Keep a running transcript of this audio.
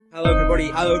Hello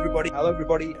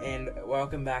everybody, and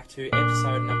welcome back to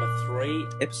episode number 3,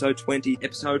 episode 20,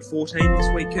 episode 14 this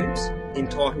week, Coops,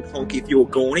 entitled Honk If You're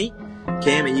Gawny.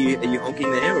 Cam, are you honking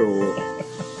there, or...?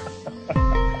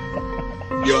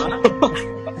 You are?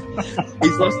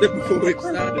 He's lost it before we've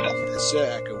started.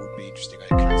 Sir Acker would be interesting. I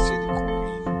can't see the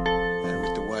Queen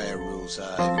with the way our rules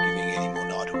are ever giving any more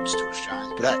knighthoods to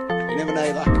Australia. But hey, you never know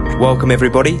your luck. Welcome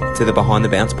everybody to the Behind the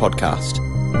Bounce podcast.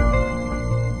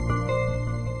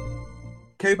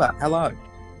 Cooper, hello.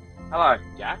 Hello,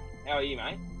 Jack. How are you,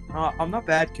 mate? I'm not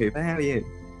bad, Cooper. How are you?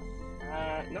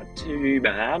 Not too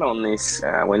bad on this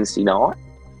Wednesday night.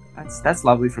 That's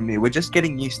lovely from you. We're just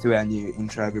getting used to our new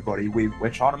intro, everybody. We're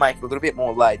trying to make it a little bit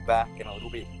more laid back and a little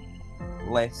bit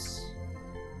less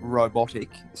robotic.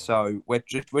 So we're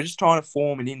just trying to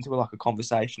form it into like a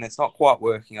conversation. It's not quite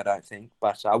working, I don't think,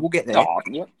 but we'll get there. Oh,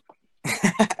 yep.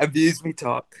 Abuse me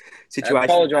type I situation.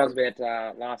 apologise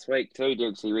about last week too,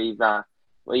 Dukesy.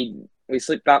 We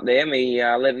slipped up there. We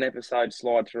let an episode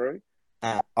slide through.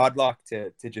 I'd like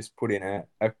to just put in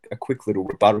a quick little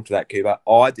rebuttal to that, Cooper.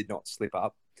 I did not slip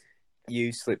up.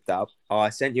 You slipped up. I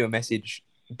sent you a message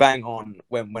bang on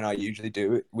when I usually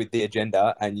do it with the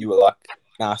agenda, and you were like,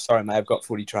 "Nah, sorry, mate, I've got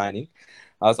footy training."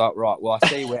 I was like, "Right, well, I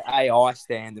see where A, I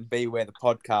stand, and B, where the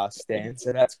podcast stands,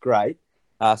 so that's great."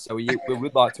 So we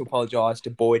would like to apologise to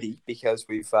Boydie because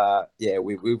we've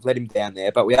let him down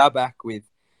there, but we are back with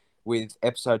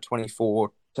episode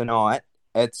 24 tonight.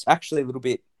 It's actually a little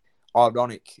bit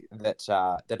ironic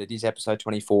that it is episode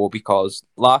 24 because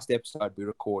last episode we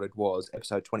recorded was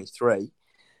episode 23,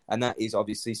 and that is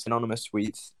obviously synonymous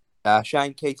with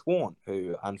Shane Keith Warne,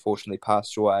 who unfortunately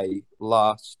passed away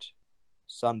last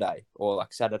Sunday, or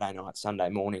like Saturday night, Sunday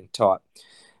morning type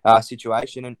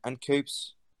situation. And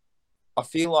Coops, I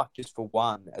feel like just for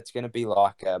one, it's going to be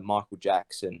like a Michael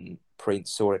Jackson,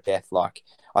 Prince sort of death. Like,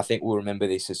 I think we'll remember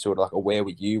this as sort of like a Where Were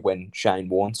You when Shane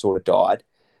Warne sort of died.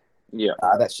 Yeah.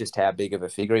 That's just how big of a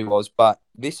figure he was. But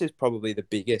this is probably the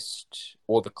biggest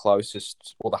or the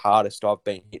closest or the hardest I've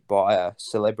been hit by a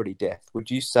celebrity death.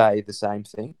 Would you say the same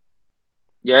thing?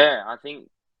 Yeah, I think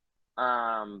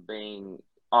being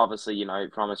obviously,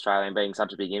 from Australia and being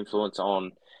such a big influence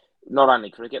on not only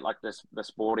cricket, like the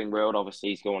sporting world. Obviously,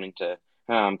 he's gone into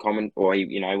comment, or he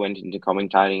went into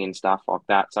commentating and stuff like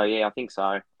that. So yeah, I think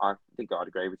so. I think I'd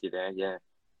agree with you there. Yeah.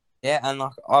 Yeah, and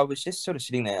like I was just sort of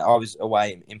sitting there. I was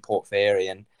away in Port Fairy,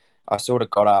 and I sort of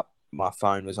got up. My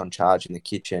phone was on charge in the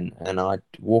kitchen, and I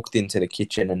walked into the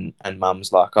kitchen, and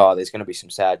Mum's like, "Oh, there's going to be some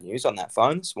sad news on that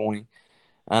phone this morning,"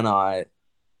 and I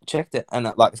checked it,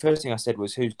 and like the first thing I said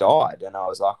was, "Who's died?" And I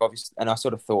was like, "Obviously," and I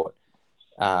sort of thought,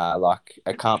 like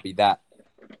it can't be that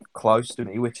close to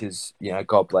me, which is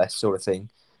God bless sort of thing.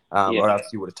 Or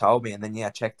else you would have told me. And then I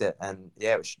checked it, and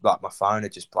it was like my phone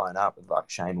had just blown up with like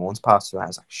Shane Warne's passed away. I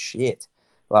was like, shit.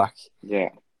 Like, yeah,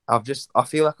 I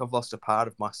feel like I've lost a part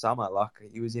of my summer. Like,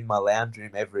 he was in my lounge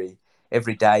room every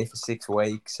day for 6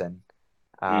 weeks, and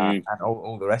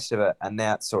all the rest of it. And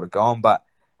now it's sort of gone. But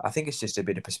I think it's just a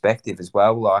bit of perspective as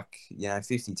well. Like,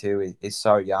 52 is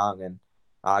so young, and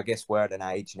I guess we're at an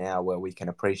age now where we can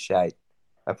appreciate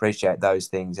those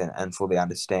things and fully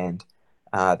understand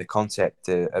the concept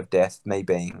of death. Me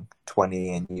being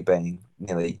 20 and you being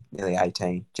nearly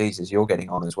 18. Jesus, you're getting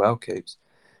on as well, Coops.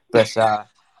 But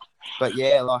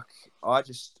yeah, like I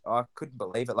couldn't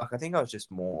believe it. Like I think I was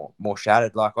just more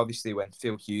shattered. Like obviously when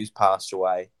Phil Hughes passed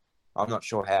away, I'm not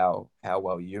sure how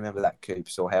well you remember that,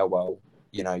 Coops, or how well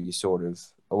you sort of.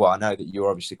 Well, I know that you were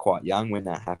obviously quite young when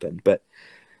that happened, but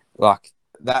like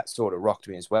that sort of rocked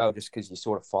me as well, just because you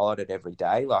sort of followed it every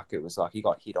day. Like it was like he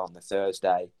got hit on the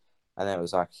Thursday, and then it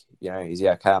was like, is he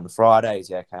okay on the Friday? Is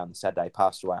he okay on the Saturday?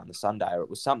 Passed away on the Sunday, or it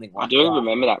was something like that. I do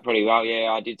remember that pretty well.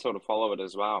 Yeah, I did sort of follow it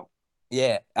as well.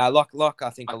 Yeah, like I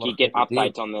think like a lot you of get people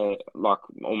updates did. on the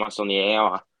almost on the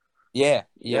hour. Yeah.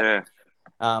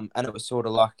 And it was sort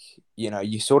of like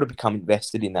you sort of become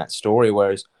invested in that story,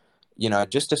 whereas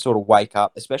just to sort of wake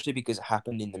up, especially because it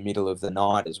happened in the middle of the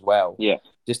night as well. Yeah.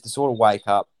 Just to sort of wake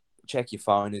up, check your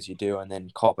phone as you do, and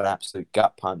then cop an absolute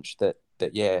gut punch that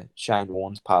Shane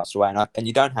Warne's passed away. And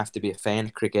you don't have to be a fan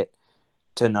of cricket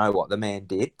to know what the man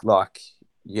did. Like,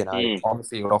 on the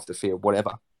field, off the field,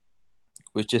 whatever.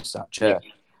 Was just such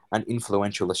an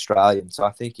influential Australian. So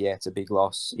I think, it's a big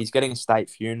loss. He's getting a state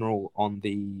funeral on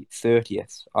the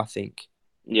 30th, I think.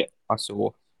 Yeah. I saw.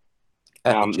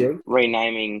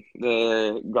 Renaming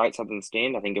the Great Southern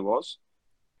Stand, I think it was.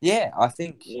 Yeah, I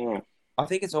think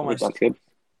it's almost. That's good.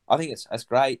 I think it's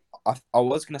great. I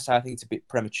was going to say I think it's a bit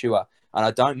premature, and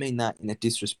I don't mean that in a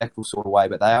disrespectful sort of way,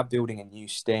 but they are building a new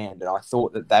stand, and I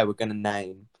thought that they were going to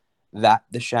name that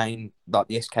the Shane, like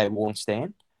the SK Warne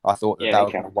stand. I thought that Yeah, they were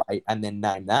okay. going to wait and then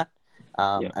name that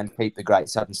Yeah. and keep the Great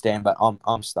Southern Stand. But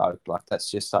I'm stoked. Like that's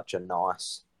just such a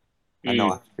nice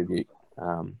tribute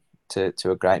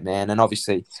to a great man. And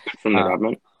obviously, From the uh,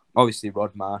 government.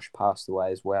 Rod Marsh passed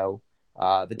away as well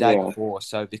the day Yeah. before.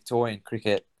 So Victorian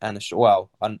cricket and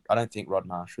I don't think Rod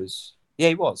Marsh was. Yeah,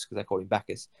 he was because they called him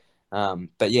Bacchus.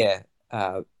 But yeah,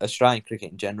 Australian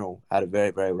cricket in general had a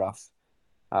very very rough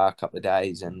couple of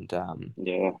days,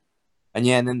 Yeah. and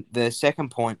then the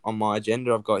second point on my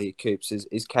agenda I've got here, Coops,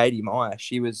 is Katie Meyer.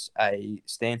 She was a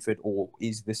Stanford, or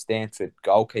is the Stanford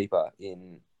goalkeeper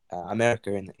in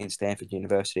America in Stanford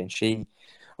University. And she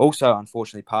also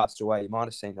unfortunately passed away. You might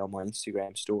have seen it on my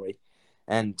Instagram story.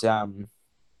 And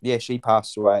yeah, she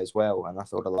passed away as well. And I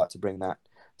thought I'd like to bring that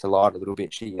to light a little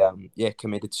bit. She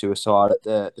committed suicide at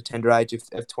the tender age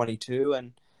of 22.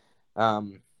 And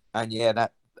yeah,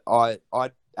 that I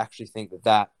actually think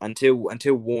that until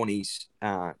Warney's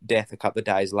death a couple of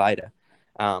days later,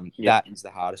 that is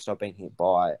the hardest I've been hit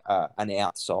by an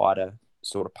outsider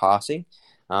sort of passing.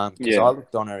 Because I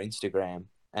looked on her Instagram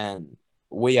and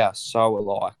we are so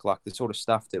alike, like the sort of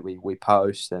stuff that we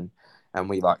post and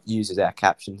we like use as our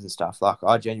captions and stuff. Like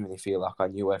I genuinely feel like I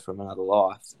knew her from another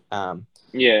life.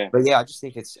 Yeah. But yeah, I just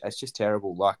think it's just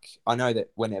terrible. Like I know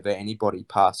that whenever anybody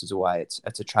passes away,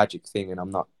 it's a tragic thing, and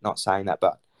I'm not saying that,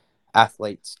 but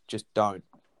athletes just don't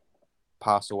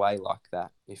pass away like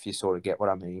that. If you sort of get what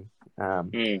I mean,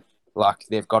 like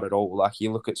they've got it all. Like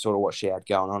you look at sort of what she had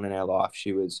going on in her life.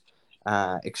 She was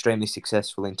extremely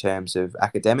successful in terms of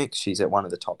academics. She's at one of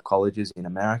the top colleges in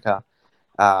America.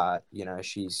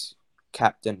 She's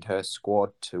captained her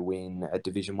squad to win a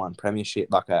Division One premiership,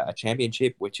 like a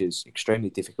championship, which is extremely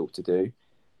difficult to do.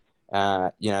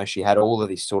 She had all of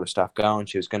this sort of stuff going.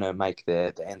 She was going to make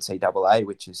the NCAA,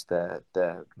 which is the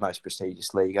most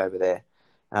prestigious league over there.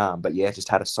 But yeah, just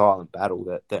had a silent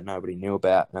battle that nobody knew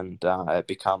about, and it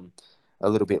become a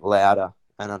little bit louder,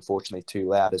 and unfortunately too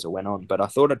loud as it went on. But I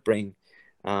thought I'd bring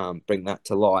that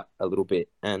to light a little bit,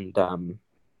 and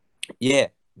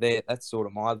that's sort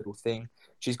of my little thing.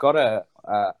 She's got a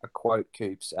quote,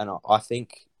 Coops, and I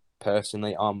think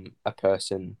personally I'm a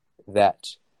person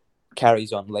that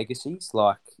carries on legacies.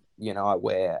 Like, I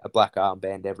wear a black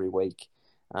armband every week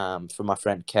for my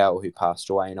friend Cal, who passed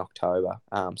away in October.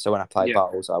 So when I play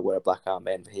bowls, I wear a black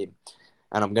armband for him.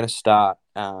 And I'm going to start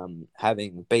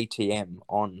having BTM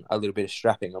on a little bit of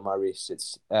strapping on my wrist.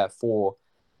 It's for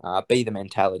Be the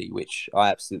Mentality, which I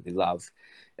absolutely love.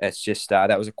 It's just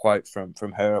that was a quote from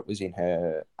her. It was in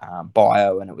her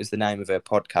bio, and it was the name of her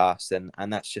podcast.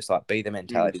 And that's just like, be the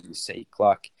mentality you seek.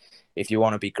 Like, if you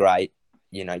want to be great,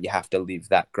 you have to live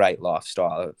that great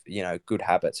lifestyle of, good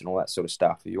habits and all that sort of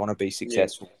stuff. If you want to be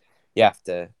successful, you have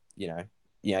to, you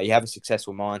have a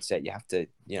successful mindset. You have to,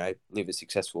 live a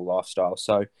successful lifestyle.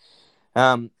 So,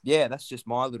 that's just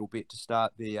my little bit to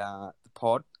start the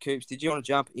pod. Coops, did you want to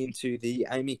jump into the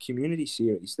Amy Community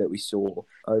Series that we saw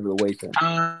over the weekend?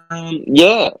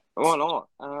 Yeah, why not?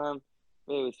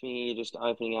 Bear with me, just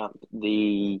opening up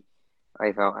the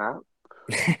AFL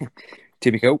app.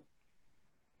 Typical.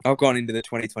 I've gone into the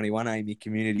 2021 Amy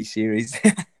Community Series.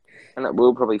 And it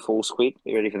will probably fall quick.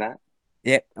 You ready for that?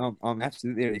 Yeah, I'm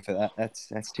absolutely ready for that.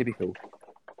 That's typical.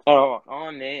 Oh,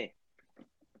 I'm there.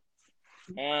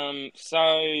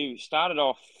 So started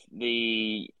off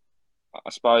I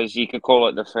suppose you could call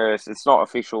it the first. It's not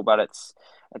official, but it's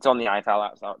on the AFL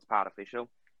app, so it's part official.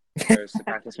 Whereas the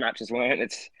practice matches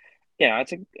weren't.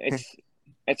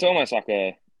 It's almost like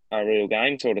a real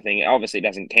game sort of thing. It obviously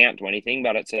doesn't count to anything,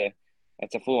 but it's a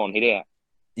full on hit out.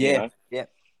 Yeah,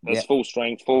 It's full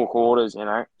strength, 4 quarters,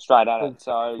 straight at it.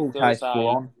 So full Thursday,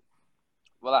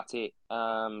 well, that's it.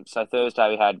 So Thursday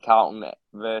we had Carlton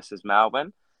versus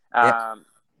Melbourne. Carlton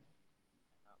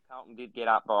did get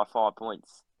up by 5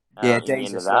 points.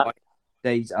 D's are sliding.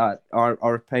 D's are, I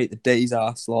repeat, the D's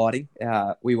are sliding.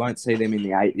 We won't see them in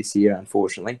the 8 this year,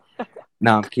 unfortunately.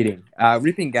 No, I'm kidding.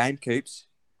 Ripping game, Coops.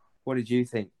 What did you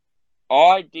think?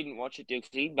 I didn't watch it,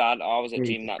 Dixie, but I was at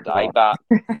gym that day. But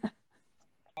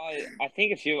I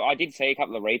think I did see a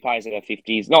couple of replays of the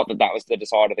 50s. Not that was the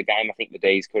decider of the game. I think the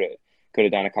D's could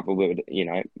have done a couple of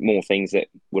more things that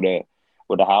would have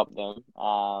helped them.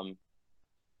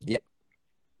 Yep.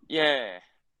 Yeah.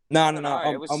 No.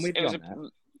 I'm with you on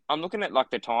that. I'm looking at like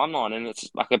the timeline, and it's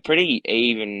like a pretty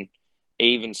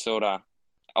even sort of.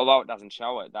 Although it doesn't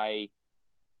show it, the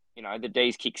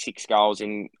D's kicked 6 goals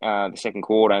in the second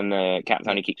quarter, and the Cats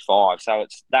only kicked 5. So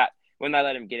it's that when they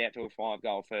let him get out to a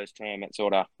 5-goal first term, it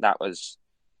sort of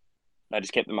they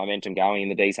just kept the momentum going,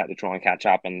 and the D's had to try and catch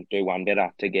up and do one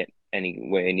better to get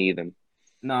anywhere near them.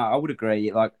 No, I would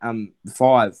agree. Like,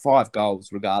 five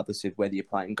goals, regardless of whether you're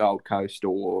playing Gold Coast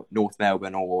or North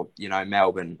Melbourne or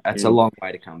Melbourne. It's a long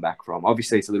way to come back from.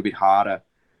 Obviously, it's a little bit harder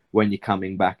when you're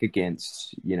coming back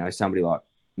against somebody like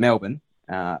Melbourne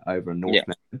over in North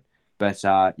Melbourne. But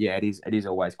it is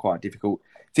always quite difficult.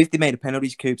 50-metre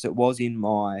penalties, Coops. It was in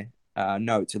my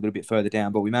notes a little bit further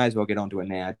down, but we may as well get onto it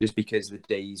now, just because the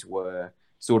D's were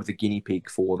sort of the guinea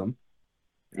pig for them.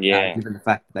 Given the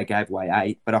fact that they gave away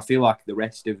 8. But I feel like the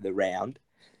rest of the round,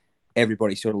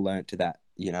 everybody sort of learnt to that.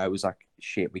 It was like,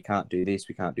 shit, we can't do this,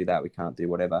 we can't do that, we can't do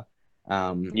whatever.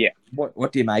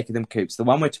 What do you make of them, Coops? The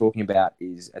one we're talking about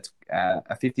is it's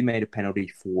a 50-metre penalty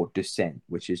for dissent,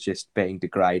 which is just being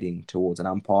degrading towards an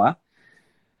umpire.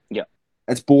 Yeah.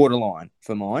 It's borderline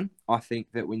for mine. I think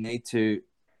that we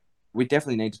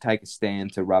definitely need to take a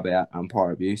stand to rub out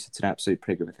umpire abuse. It's an absolute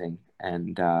prick of a thing,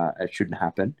 and it shouldn't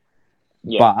happen.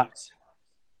 Yeah. But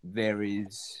there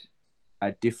is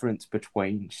a difference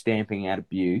between stamping out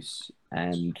abuse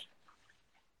and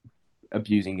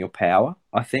abusing your power,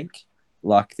 I think.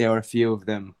 Like, there are a few of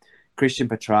them. Christian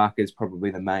Petrarca is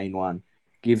probably the main one.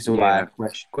 Gives away a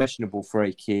questionable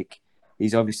free kick.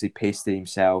 He's obviously pissed at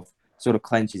himself, sort of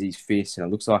clenches his fist, and it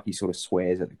looks like he sort of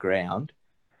swears at the ground.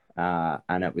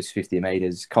 And it was 50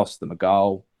 metres, cost them a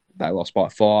goal. They lost by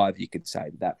 5. You could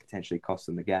say that potentially cost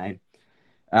them the game.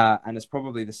 And it's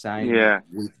probably the same.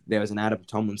 There was an Adam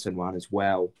Tomlinson one as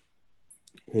well.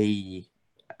 I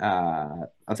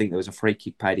think there was a free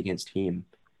kick paid against him,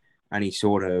 and he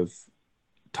sort of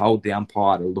told the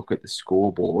umpire to look at the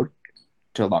scoreboard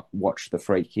to watch the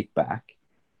free kick back.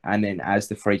 And then as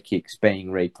the free kick's being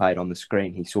replayed on the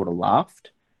screen, he sort of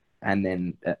laughed. And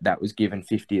then that was given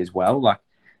 50 as well. Like,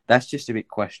 that's just a bit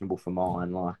questionable for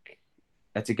mine. Like,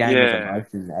 it's a game of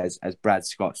emotion, as Brad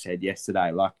Scott said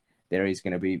yesterday. Like, there is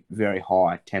going to be very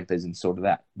high tempers and sort of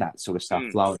that sort of stuff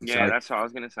flowing. Yeah, that's what I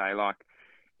was going to say. Like,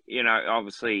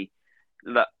 obviously,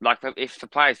 like, if the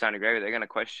players don't agree with it, they're going to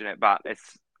question it, but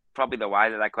it's probably the way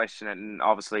that they question it. And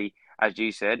obviously, as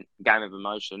you said, game of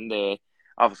emotion, they're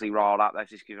obviously riled up. They've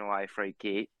just given away a free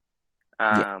kick.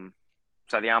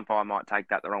 So the umpire might take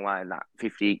that the wrong way, and that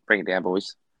 50, bring it down,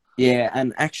 boys. Yeah,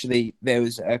 and actually, there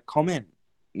was a comment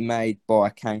made by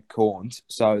Kane Corns,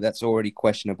 so that's already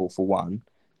questionable for one,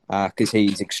 because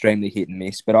he's extremely hit and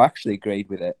miss. But I actually agreed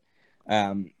with it.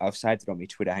 I've saved it on my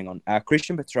Twitter. Hang on.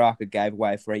 Christian Petrarca gave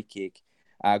away a free kick,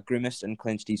 grimaced and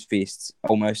clenched his fists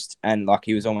almost, and like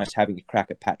he was almost having a crack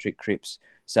at Patrick Cripps,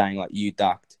 saying like, "You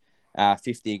ducked."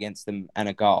 50 against them and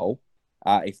a goal.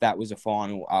 If that was a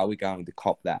final, are we going to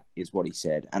cop that? Is what he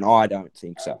said, and I don't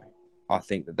think so. I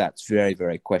think that that's very,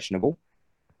 very questionable.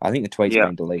 I think the tweet's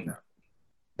been deleted.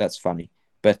 That's funny,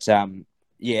 but I'm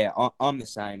the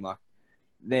same. Like,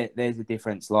 there's a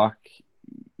difference. Like,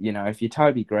 if you're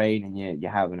Toby Green and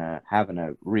you're having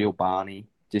a real Barney,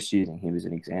 just using him as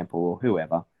an example, or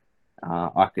whoever,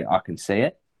 I can see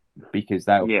it because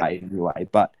they were paid anyway.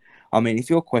 But I mean, if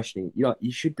you're questioning,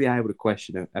 you should be able to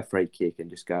question a free kick and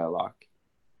just go like,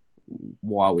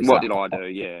 "Why was what that?" did I do?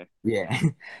 Yeah, yeah,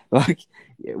 like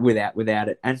without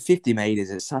it. And 50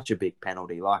 meters is such a big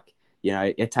penalty. Like,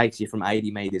 it takes you from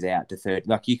 80 meters out to 30.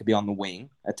 Like, you could be on the wing,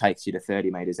 it takes you to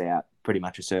 30 meters out, pretty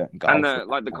much a certain goal.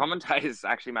 And the commentators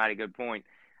actually made a good point.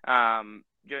 In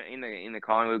the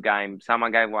Collingwood game,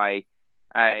 someone gave away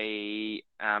a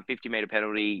 50-meter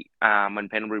penalty when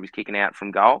Pendlebury was kicking out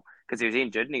from goal because he was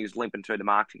injured and he was limping through the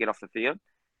mark to get off the field.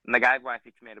 And they gave away a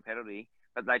 50-meter penalty,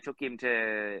 but they took him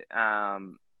to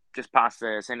just past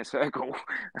the centre circle.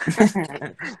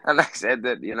 And they said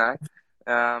that,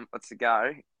 let's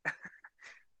go.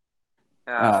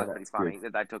 That's pretty funny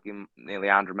that they took him nearly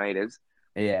 100 metres.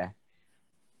 Yeah.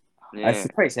 It's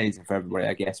the pre-season for everybody,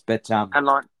 I guess. But and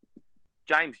like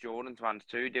James Jordan's ones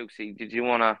too, Dilksy. Did you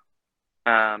want to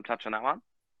touch on that one?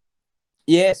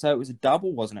 Yeah, so it was a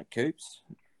double, wasn't it, Coops?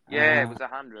 Yeah, it was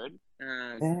 100.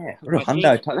 What a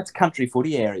hundo. That's country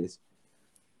footy areas.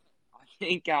 I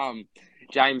think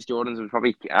James Jordan's was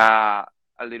probably a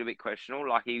little bit questionable.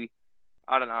 Like,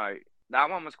 I don't know. That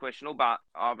one was questionable, but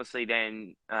obviously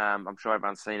then I'm sure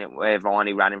everyone's seen it where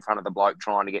Viney ran in front of the bloke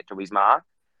trying to get to his mark.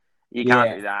 You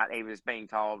can't do that. He was being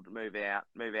told, move out,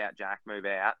 Jack, move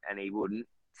out, and he wouldn't.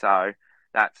 So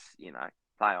that's,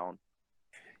 play on.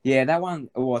 Yeah, that one,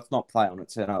 well, it's not play on,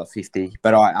 it's another 50,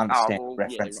 but I understand the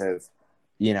reference of,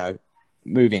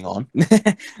 moving on.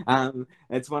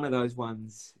 It's one of those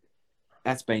ones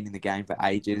that's been in the game for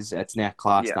ages. It's now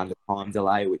classed under time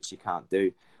delay, which you can't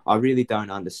do. I really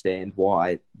don't understand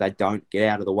why they don't get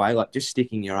out of the way. Like, just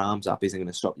sticking your arms up isn't going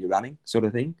to stop you running, sort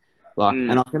of thing. Like,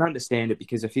 and I can understand it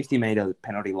because a 50-meter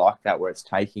penalty like that, where it's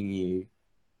taking you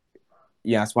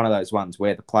it's one of those ones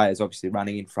where the player's obviously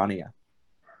running in front of you.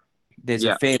 There's a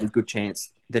Yeah. fairly good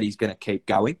chance that he's going to keep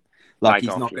going. Take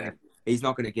off, He's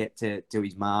not going to get to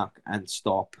his mark and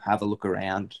stop, have a look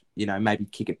around, maybe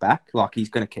kick it back. Like, he's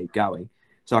going to keep going.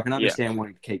 So I can understand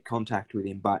wanting to keep contact with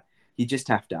him, but you just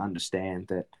have to understand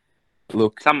that,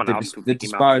 look, Someone the else could pick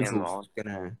him up down the disposal's line.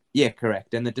 going to... Yeah,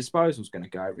 correct. And the disposal's going to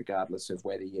go regardless of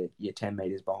whether you're 10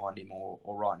 metres behind him or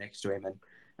right next to him.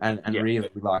 And really,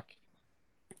 like,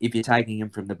 if you're taking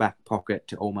him from the back pocket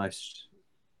to almost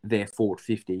their forward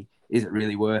 50, is it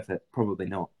really worth it? Probably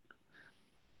not.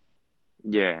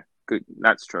 Yeah, good.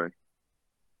 That's true.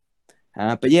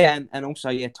 But yeah, and also,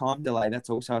 time delay. That's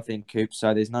also a thing, Coop.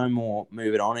 So there's no more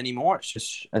move it on anymore. It's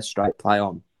just a straight play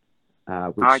on,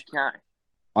 which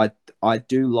I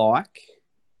do like.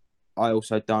 I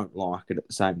also don't like it at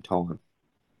the same time.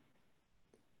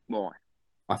 Why?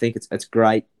 I think it's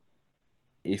great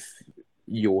if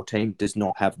your team does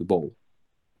not have the ball.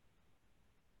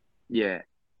 Yeah.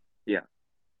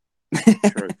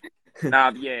 True.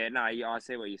 I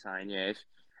see what you're saying. Yeah, if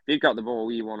you've got the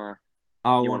ball, you want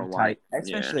to take,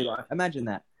 especially like, imagine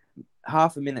that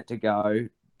half a minute to go,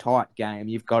 tight game,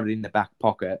 you've got it in the back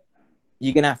pocket.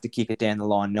 You're gonna have to kick it down the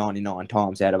line 99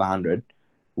 times out of 100.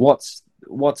 What's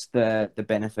the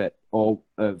benefit of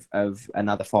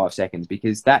another 5 seconds?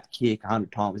 Because that kick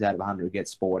 100 times out of 100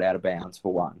 gets spoiled out of bounds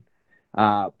for one.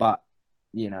 But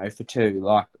for two,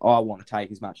 like, I want to take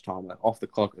as much time off the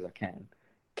clock as I can.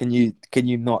 Can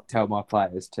you not tell my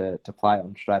players to play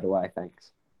on straight away?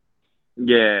 Thanks.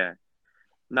 Yeah.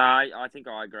 No, I think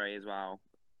I agree as well.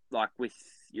 Like with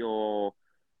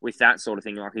that sort of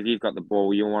thing, like if you've got the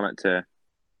ball, you want it to,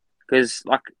 because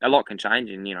like a lot can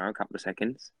change in a couple of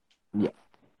seconds. Yeah.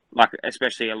 Like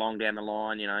especially along down the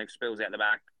line, spills out the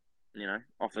back,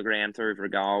 off the ground through for a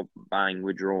goal, bang,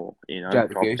 withdraw. Go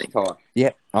to goose type.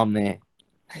 Yep, I'm there.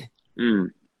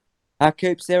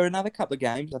 Coops, there were another couple of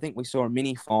games. I think we saw a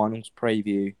mini finals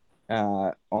preview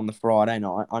on the Friday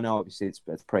night. I know obviously it's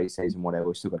pre-season, whatever.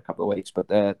 We've still got a couple of weeks, but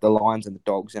the Lions and the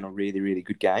Dogs in a really, really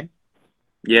good game.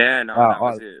 Yeah, no,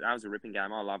 that was a ripping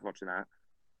game. I love watching that.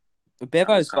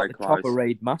 Bevo's got the Topper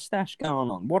Reed mustache going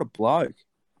on. What a bloke!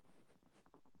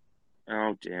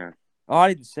 Oh dear. Oh, I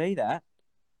didn't see that.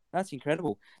 That's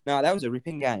incredible. No, that was a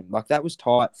ripping game. Like, that was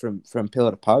tight from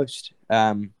pillar to post.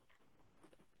 The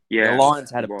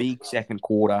Lions had a big second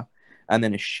quarter and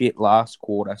then a shit last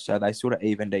quarter, so they sort of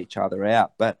evened each other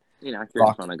out. But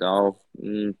on a goal.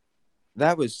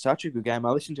 That was such a good game. I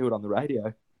listened to it on the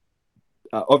radio.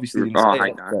 Obviously didn't see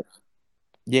it, but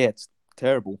yeah, it's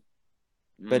terrible.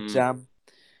 But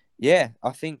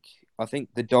I think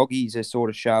the Doggies are sort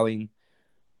of showing.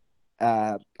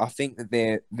 I think that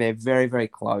they're very, very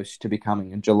close to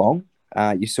becoming a Geelong.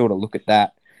 You sort of look at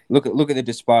that. Look at the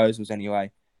disposals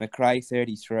anyway. McRae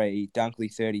 33,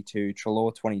 Dunkley 32,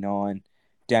 Treloar 29,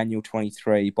 Daniel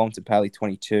 23, Bontempelli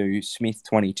 22, Smith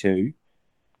 22.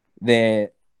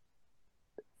 They're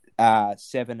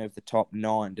 7 of the top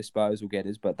 9 disposal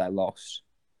getters, but they lost.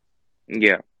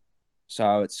 Yeah.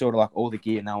 So it's sort of like all the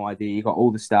gear, no idea. You got all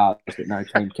the stars, but no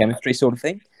team chemistry, sort of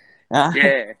thing.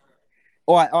 Yeah.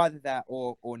 Or either that,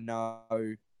 or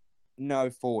no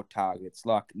forward targets.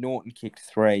 Like Norton kicked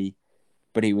 3,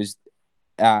 but he was.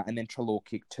 And then Treloar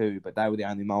kicked 2, but they were the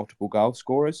only multiple goal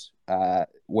scorers.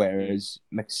 Whereas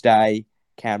McStay,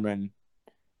 Cameron,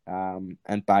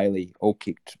 and Bailey all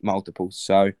kicked multiples.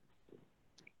 So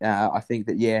I think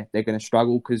that, they're going to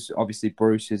struggle because obviously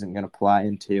Bruce isn't going to play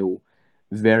until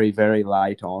very, very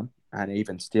late on. And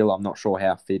even still, I'm not sure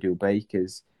how fit he'll be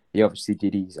because he obviously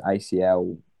did his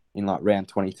ACL in like round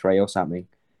 23 or something.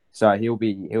 So he'll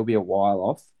be a while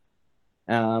off.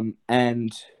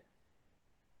 And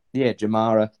yeah,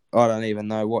 Jamara, I don't even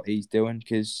know what he's doing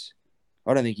because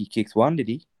I don't think he kicked 1, did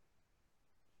he?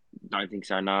 Don't think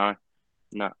so, no.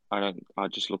 No, I don't. I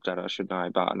just looked at it, I should know,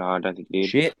 but no, I don't think he did.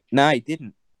 Shit, no, he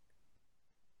didn't.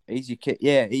 He's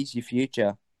your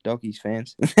future, Doggies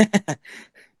fans.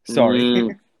 Sorry.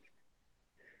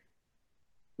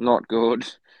 Not good.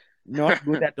 Not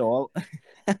good at all.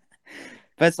 But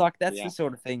it's like, that's the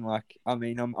sort of thing, like, I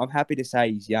mean, I'm happy to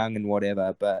say he's young and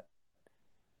whatever, but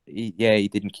he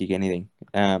didn't kick anything.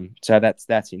 So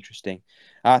that's interesting.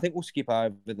 I think we'll skip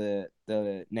over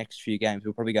the next few games.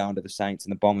 We'll probably go on to the Saints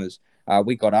and the Bombers.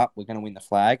 We got up. We're going to win the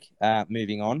flag.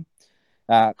 Moving on.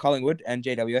 Collingwood and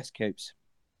GWS Coops.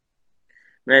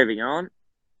 Moving on.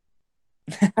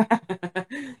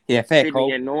 Yeah, fair Sydney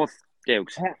call. and North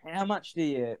Dukes. How much do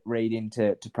you read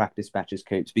into practice matches,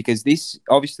 Coops? Because this,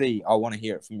 obviously, I want to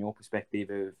hear it from your perspective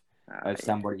of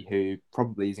somebody who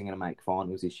probably isn't going to make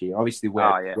finals this year. Obviously,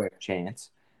 we're a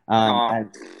chance. Go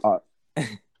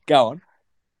on.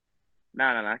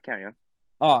 No. Carry on.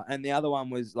 Oh, and the other one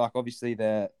was like obviously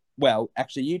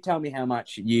actually, you tell me how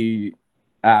much you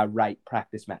rate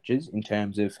practice matches in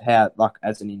terms of how, like,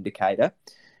 as an indicator,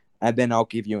 and then I'll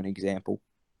give you an example.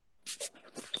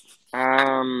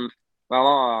 Well,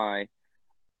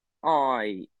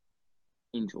 I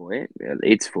enjoy it.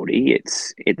 It's footy.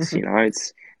 It's it's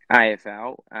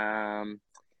AFL.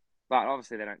 But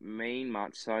obviously they don't mean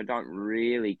much, so I don't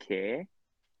really care.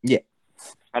 Yeah.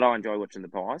 I don't enjoy watching the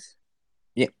Pies.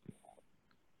 Yeah.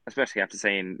 Especially after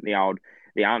seeing the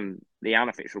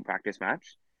unofficial practice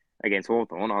match against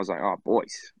Hawthorn. I was like, oh,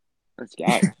 boys, let's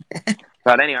go.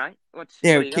 But anyway, what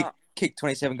do you got? Kick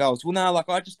 27 goals. Well, no, like,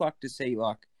 I just like to see,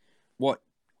 like, what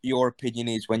your opinion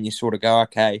is when you sort of go,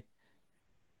 okay,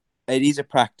 it is a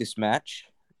practice match.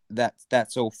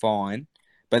 That's all fine.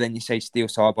 But then you see Steele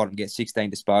Sidebottom get 16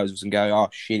 disposals and go, oh,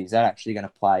 shit, is that actually going to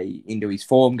play into his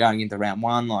form going into round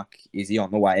one? Like, is he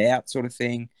on the way out sort of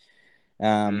thing?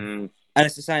 And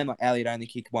it's the same, like, Elliot only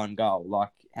kicked 1 goal.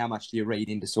 Like, how much do you read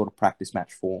into sort of practice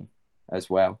match form as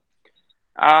well?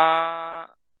 Yeah,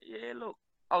 look,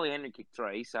 Ollie Henry kicked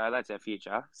 3, so that's our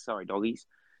future. Sorry, doggies.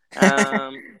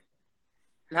 No,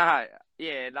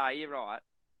 you're right.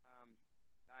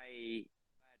 They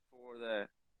had 4 of the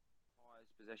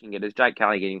highest possession getters. Jake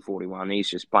Kelly getting 41. He's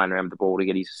just playing around with the ball to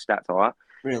get his stats higher.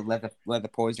 Real leather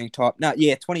poisoning type. No,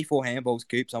 yeah, 24 handballs,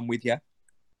 Coops. I'm with you.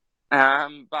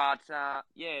 I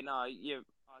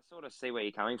sort of see where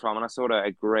you're coming from, and I sort of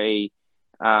agree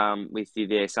with you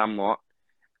there somewhat.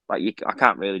 Like, I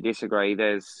can't really disagree.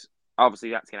 There's obviously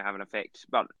that's going to have an effect,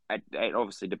 but it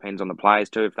obviously depends on the players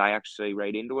too, if they actually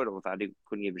read into it or if they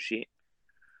couldn't give a shit.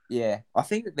 Yeah, I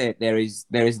think that there is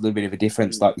a little bit of a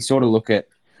difference. Like, you sort of look at,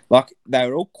 like, they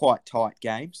were all quite tight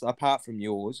games, apart from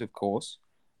yours, of course,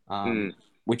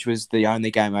 which was the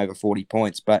only game over 40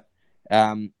 points. But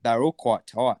they were all quite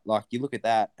tight. Like, you look at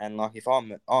that, and like, if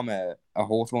I'm a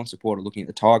Hawthorn supporter looking at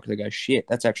the Tigers, I go, shit,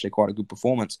 that's actually quite a good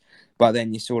performance. But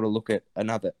then you sort of look at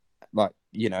another, like,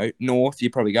 North, you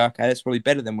probably go, okay, that's probably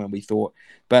better than when we thought.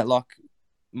 But like,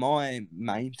 my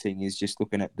main thing is just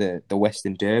looking at the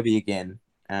Western Derby again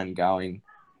and going,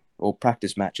 well,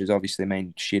 practice matches obviously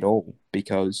mean shit all,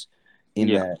 because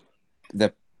in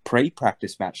the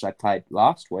pre-practice match they played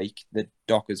last week, the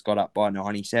Dockers got up by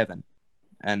 97,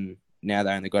 and now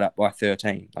they only got up by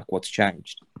 13. Like, what's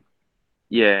changed?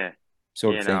 Yeah.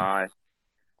 Sort of thing. No,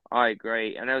 I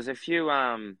agree. And there was a few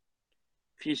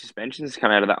suspensions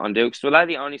come out of that one, Dukes. Were they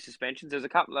the only suspensions? There's a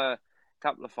couple of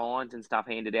fines and stuff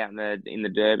handed out in the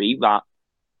Derby, but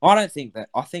I don't think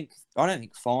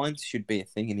fines should be a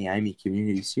thing in the AAMI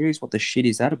Community Series. What the shit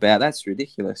is that about? That's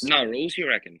ridiculous. No rules, you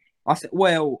reckon? I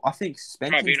think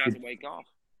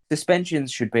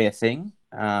suspensions should be a thing.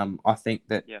 I think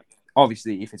that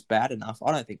obviously, if it's bad enough,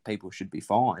 I don't think people should be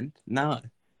fined. No.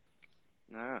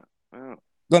 No. Oh.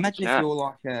 Well, imagine if you're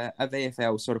like a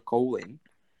VFL sort of call-in,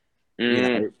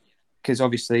 because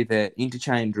obviously the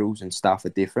interchange rules and stuff are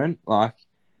different. Like,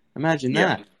 imagine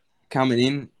that coming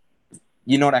in.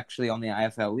 You're not actually on the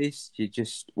AFL list. You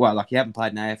just, you haven't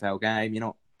played an AFL game.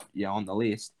 You're not, on the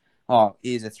list. Oh,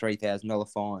 here's a $3,000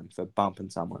 fine for bumping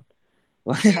someone.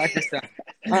 I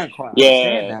don't quite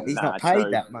understand that. He's not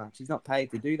paid that much. He's not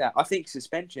paid to do that. I think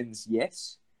suspensions,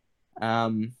 yes.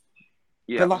 But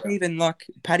even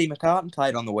Paddy McCartan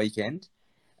played on the weekend,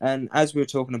 and as we were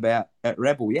talking about at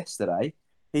Rebel yesterday,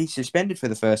 he's suspended for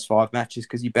the first 5 matches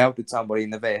because he belted somebody in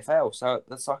the VFL. So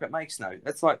that's like, it makes no.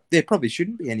 That's like, there probably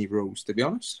shouldn't be any rules, to be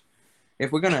honest.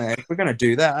 If we're gonna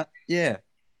do that,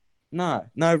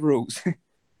 no rules.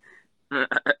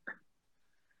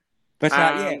 But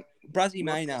Bruzzy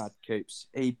Maynard, Coops.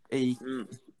 He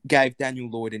gave Daniel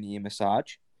Lloyd an ear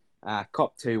massage.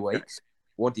 Cop 2 weeks.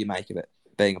 What do you make of it,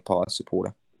 being a Pies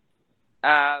supporter? It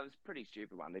was a pretty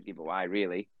stupid one to give away,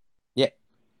 really. Yeah,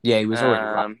 he was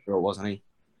already late for it, wasn't he?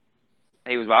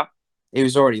 He was what? He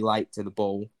was already late to the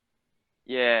ball.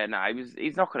 Yeah, no,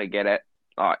 he's not going to get it.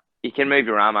 Like, you can move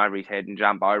your arm over his head and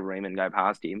jump over him and go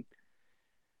past him.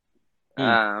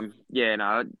 I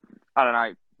don't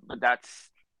know, but that's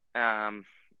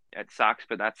it sucks,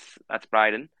 but that's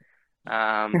Braden.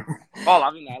 I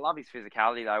love him though. I love his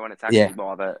physicality though when it's actually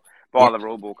by the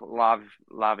rule book.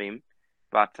 Love him,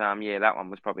 but that one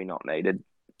was probably not needed.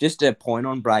 Just a point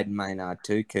on Braden Maynard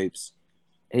too, Coops.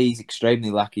 He's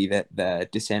extremely lucky that the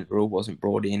dissent rule wasn't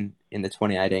brought in the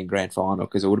 2018 grand final,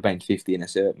 because it would have been 50 in a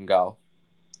certain goal.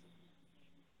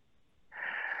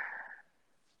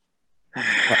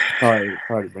 Sorry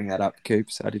to bring that up,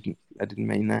 Coops. I didn't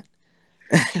mean that.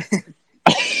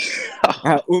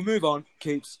 We'll move on,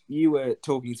 Coops. You were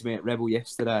talking to me at Rebel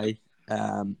yesterday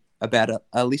about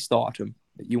a list item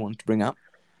that you wanted to bring up.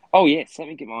 Oh, yes. Let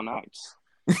me get my notes.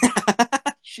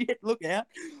 Shit, look out.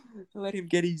 Let him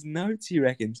get his notes, he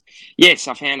reckons. Yes,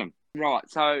 I found them. Right.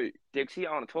 So, Dixie,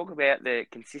 I want to talk about the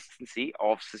consistency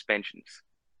of suspensions.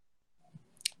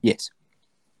 Yes.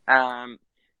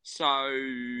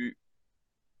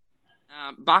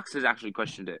 Bucks has actually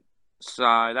questioned it.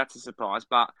 So, that's a surprise.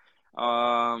 But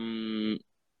the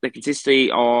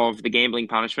consistency of the gambling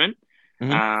punishment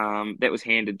that was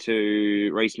handed to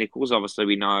Reece Nichols. Obviously,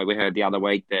 we heard the other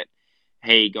week that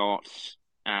he got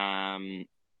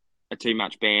a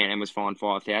too-much ban and was fined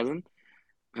 $5,000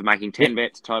 for making 10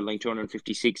 bets totaling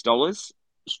 $256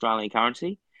 Australian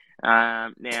currency. Now,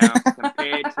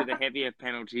 compared to the heavier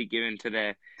penalty given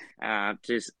to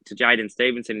Jaden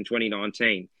Stevenson in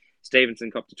 2019,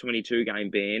 Stevenson copped a 22-game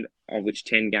ban, of which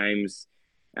 10 games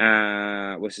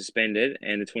were suspended,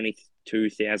 and a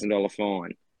 $22,000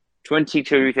 fine.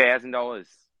 $22,000.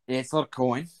 Yeah, it's a lot of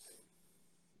coin.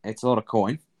 It's a lot of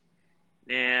coin.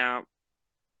 Now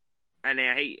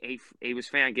he was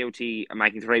found guilty of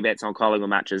making 3 bets on Collingwood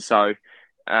matches. So,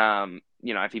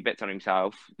 if he bets on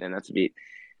himself, then that's a bit.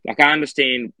 Like, I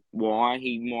understand why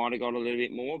he might have got a little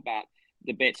bit more, but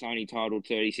the bets only totaled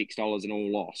 $36 and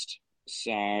all lost.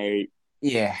 So,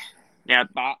 yeah. Now,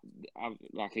 but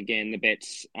again, the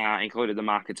bets included the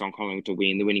markets on Collingwood to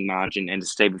win, the winning margin, and to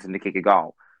Stevenson to kick a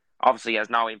goal. Obviously, he has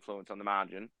no influence on the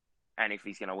margin, and if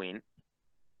he's going to win.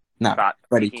 No,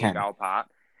 but he kicking can. a goal part.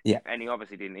 Yeah. And he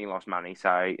obviously didn't. He lost money,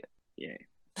 so yeah.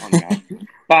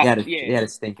 But he had a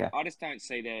stinker. I just don't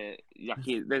see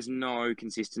there's no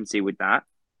consistency with that.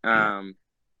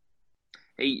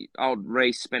 Old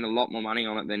Reece spent a lot more money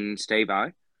on it than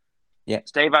Steve-O. Yeah.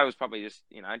 Steve-O was probably just,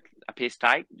 a piss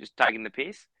take, just taking the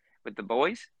piss with the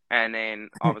boys. And then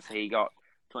obviously he got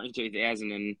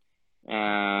 22,000 and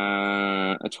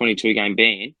a 22-game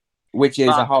ban. Which is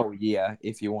a whole year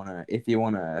if you wanna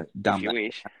dumb that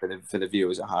wish. for the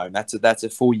viewers at home. That's a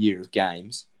full year of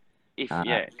games.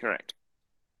 Correct.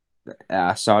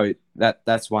 So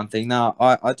that's one thing. No,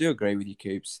 I do agree with you,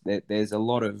 Coops. There's a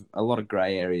lot of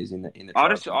grey areas in the.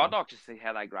 I'd like to see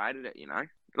how they graded it.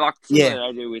 Like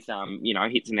similar they do with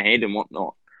hits in the head and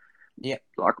whatnot. Yeah.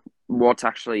 Like what's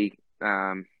actually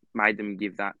made them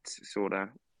give that sort of.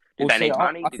 Did they need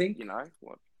money? I think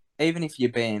what? Even if you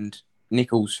banned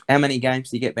Nichols, how many games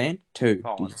do you get banned? 2.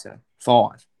 5. Did you say?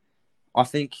 5. I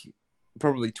think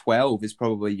probably 12 is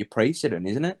probably your precedent,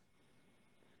 isn't it?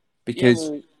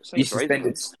 Because you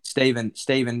suspended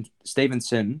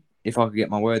Stevenson. If I could get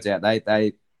my words out,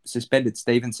 they suspended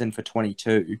Stevenson for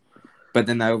 22, but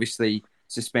then they obviously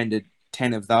suspended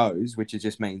 10 of those, which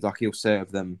just means like he'll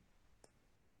serve them.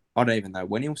 I don't even know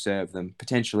when he'll serve them.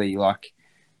 Potentially, like,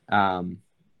 I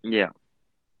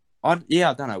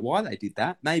don't know why they did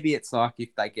that. Maybe it's like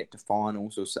if they get to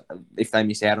finals or if they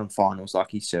miss out on finals, like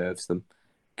he serves them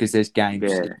because there's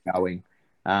games still going,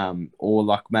 or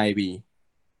like maybe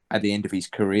at the end of his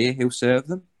career he'll serve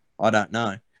them. I don't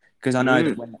know because I know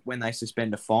that when they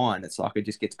suspend a fine, it's like it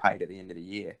just gets paid at the end of the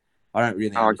year. I don't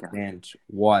really understand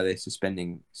why they're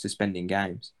suspending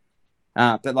games.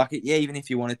 But like, even if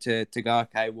you wanted to go,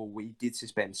 okay, well, we did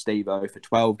suspend Steve-O for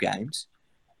 12 games.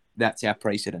 That's our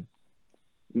precedent.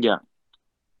 Yeah.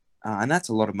 And that's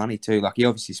a lot of money too. Like he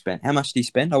obviously spent. How much did he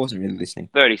spend? I wasn't really listening.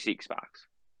 $36.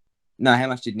 No, how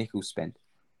much did Nichols spend?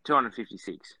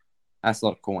 $256. That's a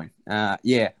lot of coin.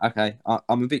 Yeah, okay.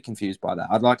 I'm a bit confused by that.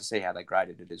 I'd like to see how they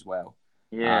graded it as well.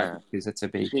 Yeah, because that's a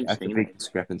big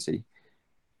discrepancy.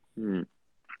 Did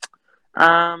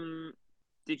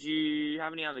you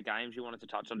have any other games you wanted to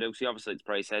touch on, Dilsey? Obviously, it's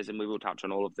pre-season. We will touch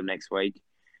on all of them next week.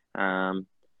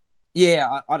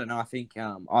 Yeah, I don't know. I think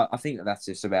I think that's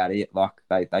just about it. Like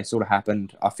they sort of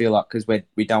happened. I feel like because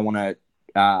we don't want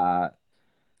to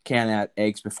count out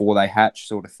eggs before they hatch,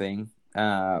 sort of thing.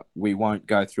 We won't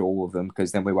go through all of them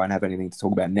because then we won't have anything to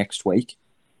talk about next week.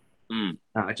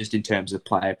 Just in terms of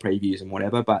player previews and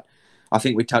whatever. But I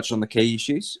think we touched on the key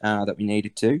issues that we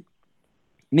needed to.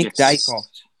 Nick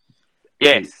Dacos.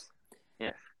 Yes.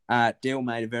 Dill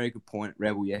made a very good point at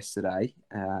Rebel yesterday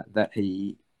that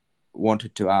he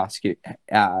wanted to ask you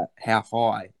how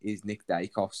high is Nick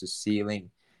Dacos'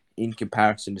 ceiling in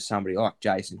comparison to somebody like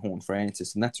Jason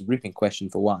Horne-Francis, and that's a ripping question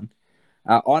for one.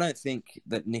 I don't think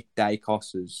that Nick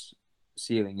Dacos'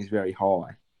 ceiling is very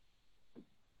high,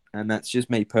 and that's just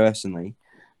me personally.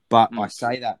 But I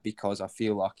say that because I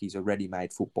feel like he's a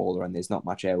ready-made footballer and there's not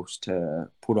much else to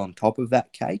put on top of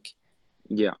that cake.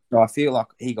 Yeah. So I feel like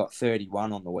he got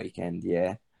 31 on the weekend,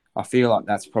 yeah. I feel like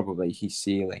that's probably his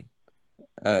ceiling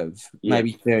of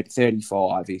maybe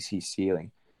 35 is his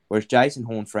ceiling. Whereas Jason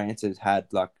Horne-Francis had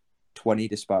like 20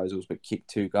 disposals but kicked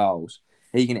 2 goals.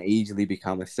 He can easily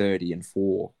become a 30 and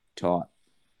 4 type.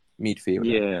 midfielder.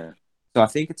 Yeah. So I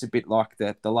think it's a bit like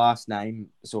the last name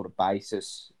sort of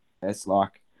basis. It's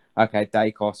like, okay,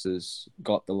 Dacos has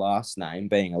got the last name,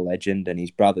 being a legend, and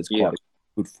his brother's quite a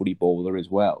good footy baller as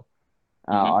well.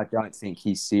 I don't think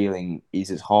his ceiling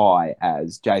is as high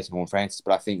as Jason Horne-Francis,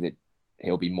 but I think that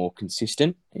he'll be more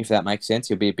consistent, if that makes sense.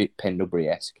 He'll be a bit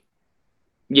Pendlebury-esque.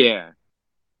 Yeah.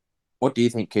 What do you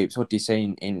think, Coops? What do you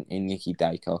see in Nicky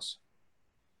Dacos?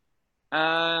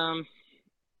 I'm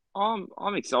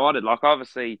excited. Like,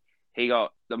 obviously, he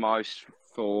got the most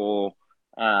for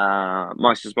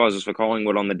most disposals for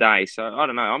Collingwood on the day. So I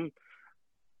don't know.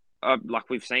 Like,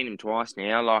 we've seen him twice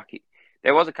now. Like,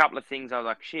 there was a couple of things I was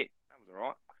like, shit, that was all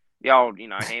right. The old,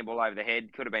 handball over the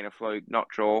head could have been a fluke, not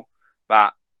sure,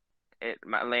 but it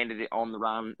landed on the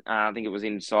run. I think it was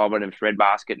inside when it was red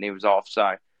basket and he was off.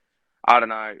 So I don't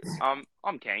know.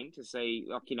 I'm keen to see,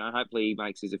 like, hopefully he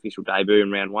makes his official debut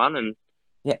in round one and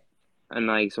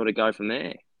they sort of go from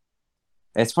there.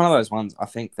 It's one of those ones. I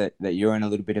think that you're in a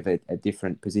little bit of a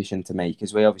different position to me,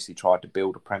 because we obviously tried to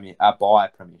build buy a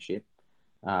premiership,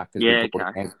 because we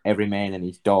bought every man and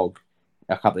his dog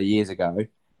a couple of years ago,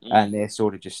 and they're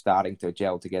sort of just starting to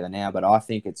gel together now. But I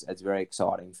think it's very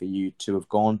exciting for you to have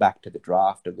gone back to the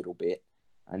draft a little bit,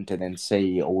 and to then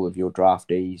see all of your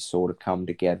draftees sort of come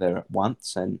together at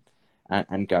once and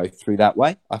go through that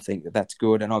way. I think that's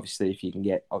good, and obviously if you can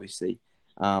get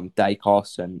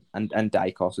Dacos and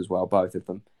Dacos as well, both of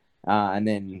them. And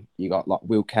then you got like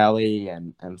Will Kelly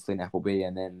and Flynn Appleby,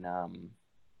 and then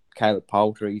Caleb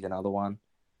Poultry's another one.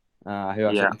 Who I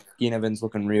think Ginnivan's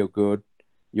looking real good,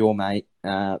 your mate.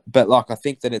 But like, I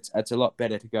think that it's a lot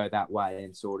better to go that way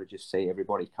and sort of just see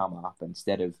everybody come up,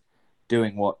 instead of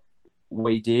doing what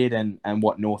we did and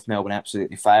what North Melbourne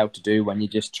absolutely failed to do, when you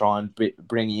just try and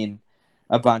bring in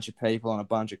a bunch of people on a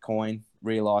bunch of coin,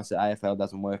 realise that AFL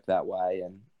doesn't work that way,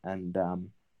 and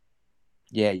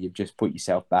you've just put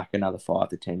yourself back another 5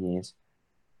 to 10 years.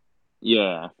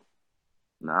 Yeah.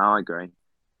 No, I agree.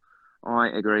 I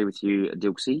agree with you,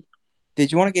 Dilksy.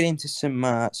 Did you want to get into some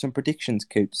predictions,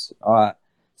 Coops? I've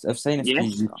seen a few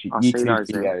YouTube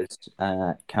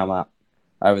videos come up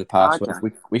over the past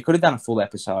week. We could have done a full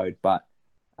episode, but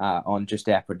on just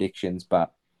our predictions,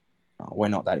 but we're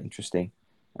not that interesting,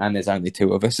 and there's only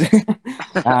 2 of us.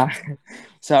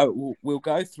 So we'll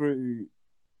go through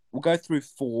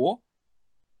 4,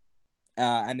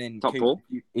 and then top 4.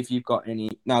 If you've got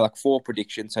 4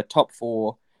 predictions. So top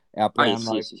 4, our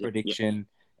Brownlow prediction,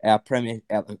 our premier,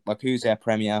 who's our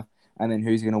premier, and then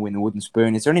who's going to win the Wooden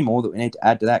Spoon. Is there any more that we need to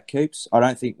add to that, Coops? I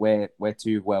don't think we're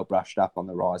too well brushed up on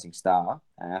the Rising Star,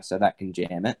 so that can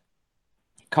jam it.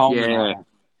 Coleman,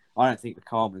 I don't think the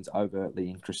Coleman's overtly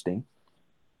interesting.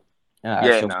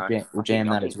 We'll jam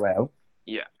that as well.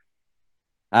 Yeah.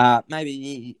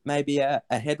 Maybe a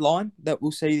headline that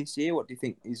we'll see this year. What do you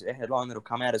think is a headline that'll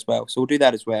come out as well? So we'll do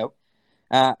that as well.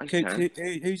 Coops,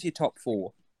 who's your top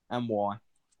 4 and why?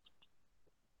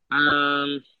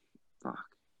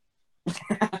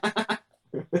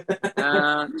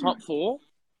 Top 4.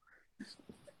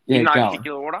 Yeah, in no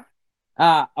particular order.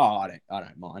 I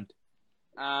don't mind.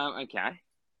 Okay.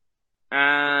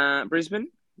 Brisbane.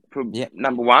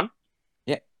 Number 1.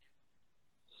 Yep.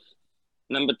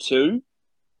 Number 2,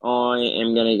 I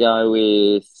am going to go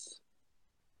with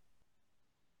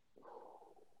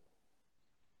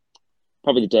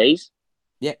probably the D's.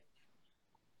 Yep.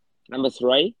 Number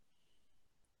 3,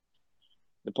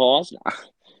 the Pies.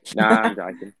 No, I'm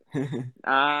joking.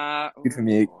 Good from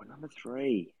you. Number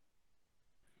 3.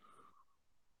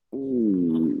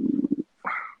 Ooh.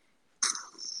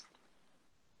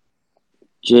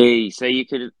 Gee, so you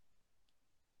could.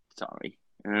 Sorry.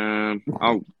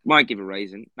 I won't give a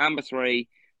reason. Number 3,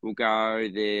 we'll go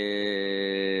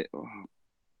the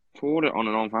Port on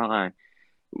and off, aren't they?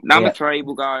 Number 3,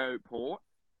 we'll go Port.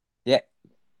 Yeah.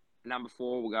 Number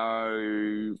 4, we'll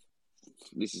go.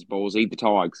 This is ballsy. The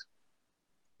Tigers.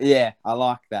 Yeah, I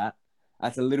like that.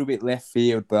 That's a little bit left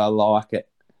field, but I like it.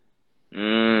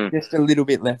 Just a little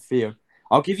bit left field.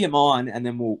 I'll give you mine, and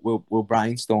then we'll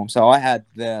brainstorm. So I had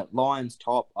the Lions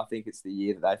top. I think it's the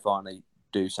year that they finally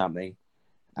do something,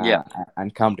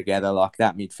 and come together. Like,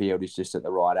 that midfield is just at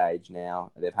the right age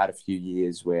now. They've had a few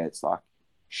years where it's like,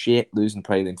 shit, losing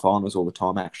prelim finals all the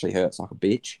time actually hurts like a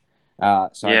bitch.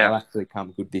 So they'll actually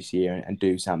come good this year and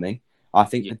do something. I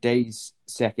think the D's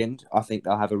second. I think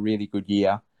they'll have a really good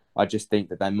year. I just think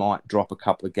that they might drop a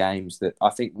couple of games that I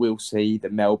think we'll see the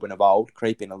Melbourne of old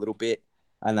creep in a little bit,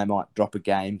 and they might drop a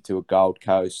game to a Gold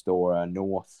Coast or a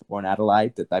North or an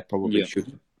Adelaide that they probably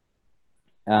shouldn't.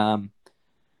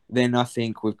 Then I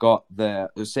think we've got I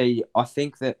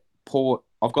think that Port,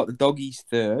 I've got the Doggies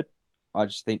third. I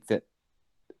just think that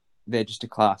they're just a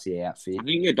classy outfit. I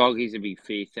think the Doggies will be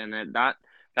fifth, and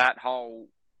that whole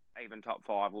even top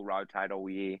five will rotate all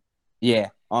year. Yeah,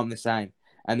 I'm the same.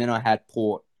 And then I had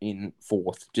Port in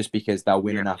fourth, just because they'll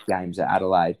win enough games at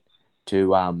Adelaide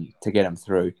to get them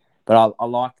through. But I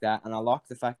like that, and I like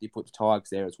the fact you put the Tigers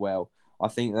there as well. I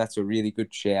think that's a really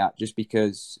good shout, just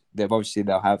because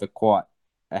they'll have quite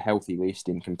a healthy list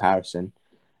in comparison,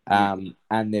 and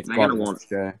they've got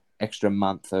an extra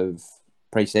month of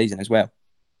pre-season as well.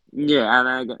 Yeah,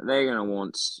 and they're going to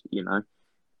want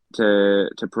to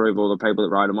prove all the people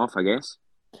that wrote them off, I guess.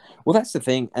 Well, that's the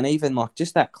thing, and even like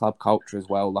just that club culture as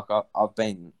well. Like I've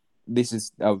been. This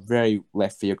is a very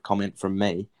left field comment from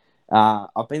me.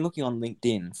 I've been looking on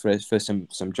LinkedIn for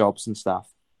some jobs and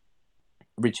stuff.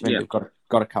 Richmond have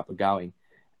got a couple going,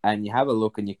 and you have a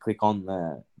look and you click on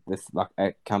the like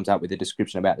it comes up with a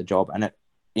description about the job, and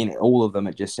in all of them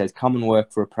it just says come and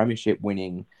work for a premiership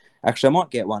winning. Actually, I might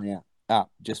get one out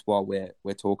just while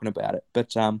we're talking about it.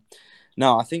 But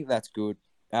no, I think that's good.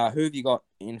 Who have you got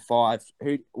in 5?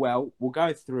 Well, we'll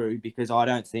go through because I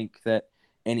don't think that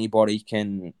anybody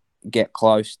can get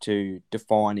close to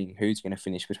defining who's going to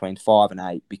finish between 5 and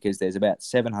 8 because there's about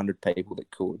 700 people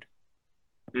that could.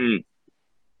 Mm.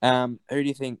 Who do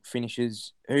you think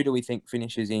finishes? Who do we think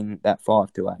finishes in that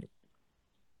 5 to 8?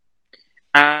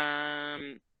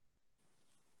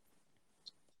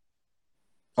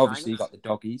 Obviously, you got the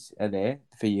Doggies are there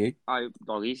for you. Oh,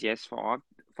 Doggies, yes, 5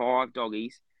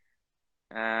 Doggies.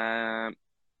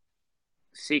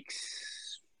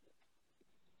 6.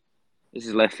 This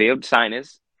is left field.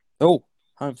 Sainers. Oh,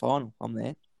 home final. I'm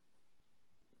there.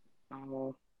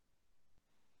 Oh,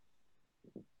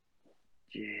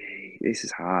 gee, this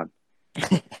is hard.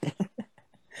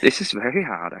 This is very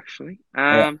hard, actually.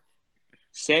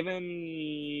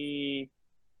 7.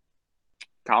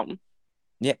 Carlton.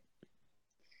 Yep.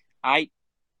 8.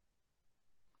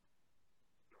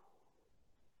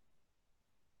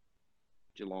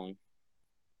 Geelong.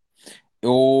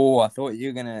 Oh, I thought you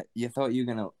were gonna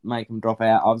make them drop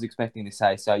out. I was expecting to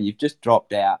say so. You've just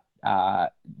dropped out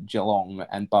Geelong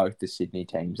and both the Sydney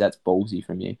teams. That's ballsy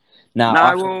from you.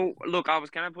 Well, look, I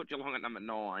was going to put Geelong at number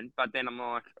 9, but then I'm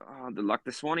like,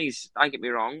 the Swannies. Don't get me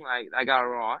wrong, they go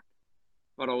right,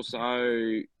 but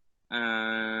also,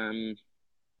 who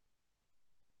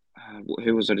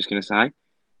was I just going to say?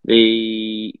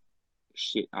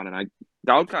 I don't know.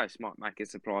 Gold Coast might make a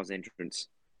surprise entrance.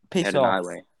 Piss off!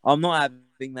 I'm not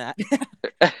having that.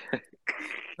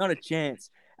 Not a chance.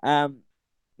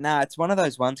 It's one of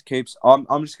those ones, Coops.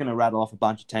 I'm just going to rattle off a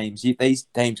bunch of teams. These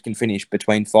teams can finish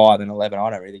between 5 and 11. I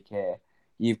don't really care.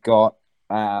 You've got,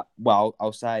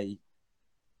 I'll say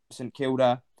St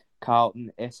Kilda,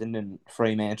 Carlton, Essendon,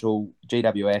 Fremantle,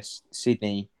 GWS,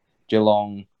 Sydney,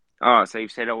 Geelong. Oh, so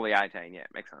you've said all the 18. Yeah,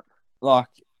 makes sense. Like,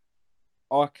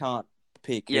 I can't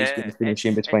pick who's going to finish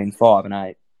in between 5 and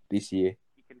 8 this year.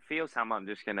 You can feel someone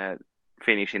just going to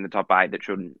finish in the top 8 that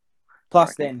shouldn't.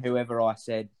 Plus, then whoever I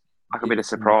said. Like a bit of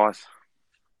surprise.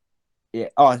 Yeah.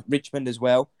 Oh, Richmond as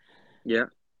well. Yeah.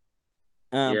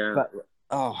 But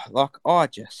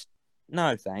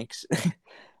no thanks.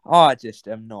 I just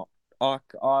am not.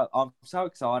 I'm so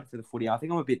excited for the footy. I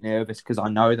think I'm a bit nervous because I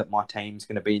know that my team's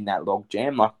going to be in that log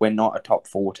jam. Like, we're not a top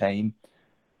 4 team.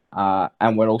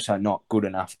 And we're also not good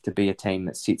enough to be a team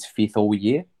that sits 5th all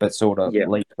year, but sort of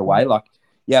leads away. Like,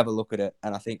 you have a look at it,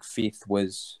 and I think 5th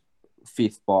was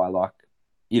 5th by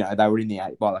they were in the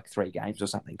 8 by 3 games or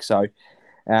something. So,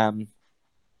 I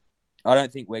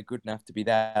don't think we're good enough to be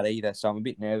that either. So I'm a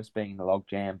bit nervous being in the log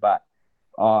jam, but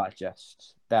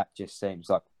that just seems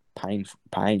like pain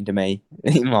to me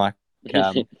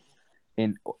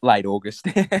in late August.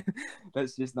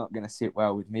 That's just not going to sit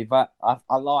well with me. But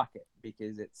I like it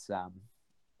because it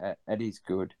is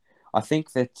good. I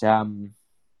think that I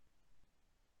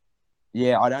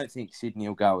don't think Sydney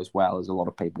will go as well as a lot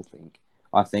of people think.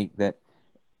 I think that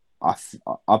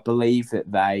I believe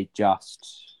that they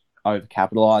just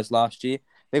overcapitalised last year.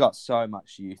 They got so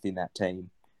much youth in that team.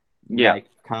 Yeah. They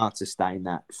can't sustain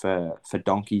that for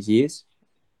donkey's years.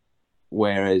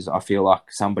 Whereas I feel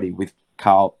like somebody with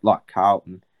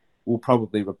Carlton will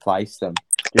probably replace them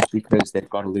just because they've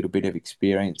got a little bit of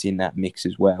experience in that mix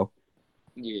as well.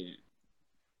 Yeah.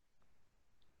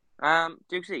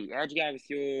 Dixie, how'd you go with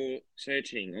your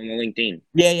searching on the LinkedIn?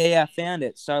 Yeah, I found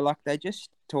it. So, they just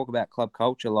talk about club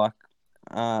culture,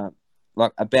 about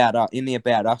in the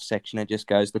About Us section, it just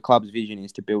goes, the club's vision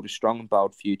is to build a strong and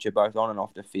bold future, both on and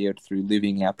off the field, through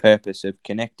living our purpose of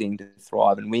connecting to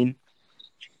thrive and win.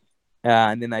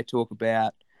 And then they talk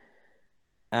about,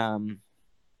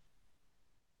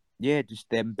 just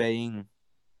them being,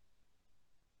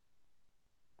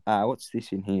 what's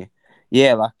this in here?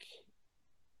 yeah, like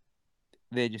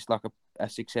they're just like a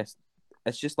success.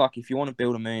 It's just like if you want to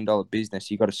build $1 million business,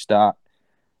 you got to start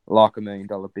like $1 million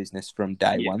business from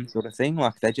day Yeah. one, sort of thing.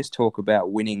 Like they just talk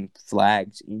about winning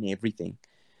flags in everything.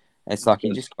 It's like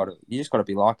you just gotta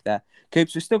be like that.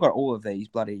 Coops, we've still got all of these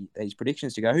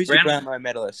predictions to go. Who's your Brownlow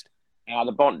medalist?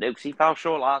 The Bont Dukes. He fell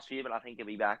short last year, but I think he'll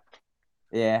be back.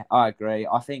 Yeah, I agree.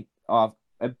 I think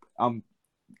I'm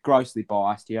grossly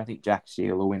biased here. I think Jack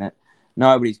Steele will win it.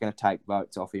 Nobody's going to take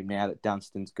votes off him now that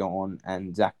Dunstan's gone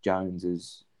and Zach Jones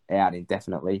is out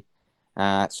indefinitely.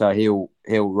 So he'll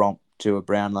romp to a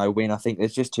Brownlow win. I think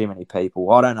there's just too many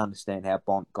people. I don't understand how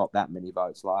Bont got that many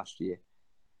votes last year.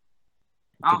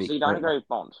 So you don't agree with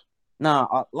Bont? No,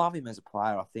 I love him as a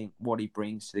player. I think what he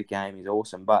brings to the game is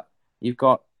awesome. But you've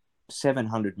got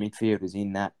 700 midfielders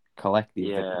in that collective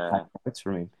that can take votes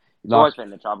from him. It's always been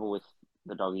the trouble with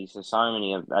the Doggies. There's so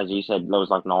many of, as you said, there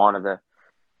was like 9 of the,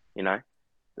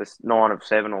 there's 9 of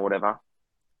 7 or whatever.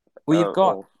 Well, you've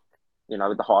got,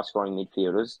 with the high scoring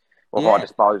midfielders or high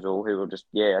disposal who will just,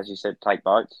 as you said, take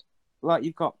votes. Like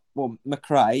you've got,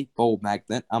 McRae, ball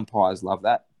magnet, umpires love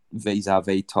that,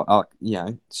 vis-a-vis,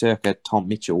 circa Tom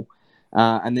Mitchell.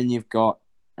 And then you've got,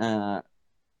 I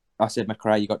said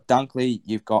McRae, you've got Dunkley,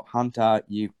 you've got Hunter,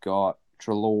 you've got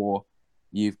Treloar,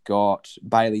 you've got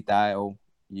Bailey Dale,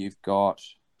 you've got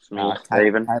Smith,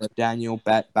 Taylor Daniel,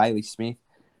 Bailey Smith.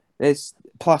 There's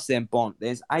plus them Bont.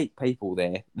 There's 8 people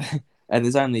there, and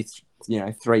there's only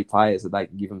 3 players that they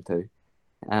can give them to.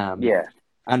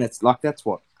 And it's like that's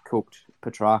what cooked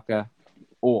Petrarca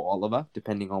or Oliver,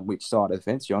 depending on which side of the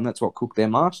fence you're on. That's what cooked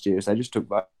them last year. Is they just took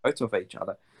votes off each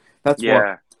other. That's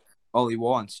what Ollie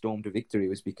Wine stormed to victory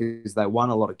was because they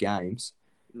won a lot of games.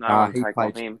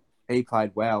 He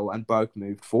played well, and both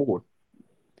moved forward.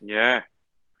 Yeah.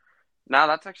 No,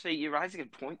 that's actually, you raise a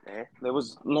good point there. There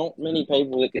was not many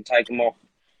people that could take him off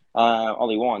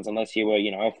Ollie Wines unless you were,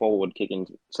 a forward kicking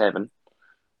 7.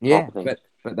 Yeah, but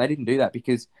they didn't do that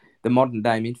because the modern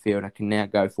day midfielder can now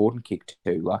go forward and kick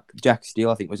 2. Like Jack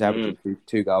Steele, I think, was averaging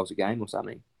 2 goals a game or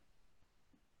something.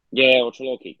 Yeah, well,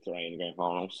 Treloar kicked 3 in the grand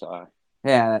final, so.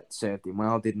 Yeah, that served him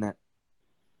well, didn't it?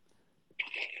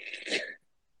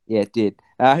 Yeah, it did.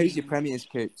 Who's your premiers,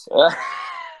 Coops? Oh,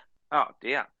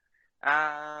 dear.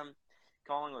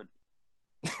 Collingwood.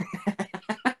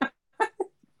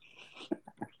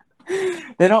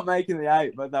 They're not making the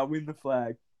 8, but they'll win the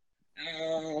flag.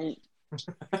 Who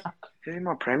are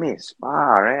my premiers?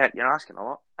 Far out. You're asking a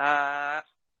lot.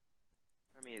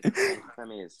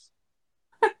 Premiers.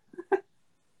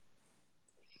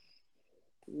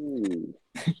 Ooh.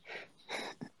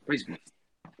 Brisbane.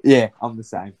 Yeah, I'm the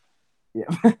same.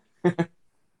 Yeah.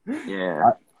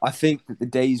 Yeah. I think that the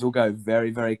D's will go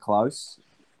very, very close.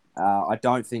 I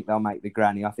don't think they'll make the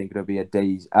granny. I think it'll be a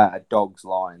Dogs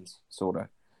Lions sort of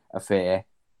affair.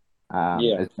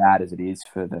 As bad as it is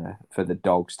for the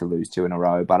Dogs to lose 2 in a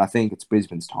row, but I think it's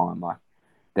Brisbane's time. Like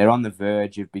they're on the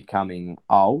verge of becoming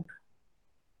old.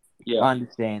 Yeah, I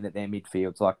understand that their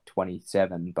midfield's like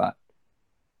 27, but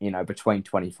between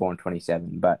 24 and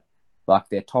 27. But like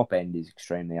their top end is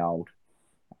extremely old.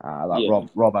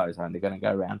 Robbo's only going to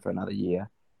go around for another year.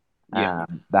 Yeah,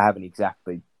 they haven't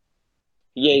exactly.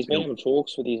 Yeah, he's been in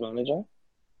talks with his manager.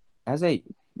 Has he?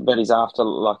 But he's after,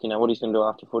 what he's going to do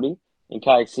after footy. In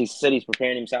case he said he's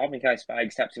preparing himself, in case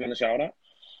Fags taps him on the shoulder.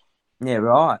 Yeah,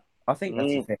 right. I think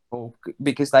that's a fair call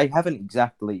because they haven't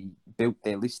exactly built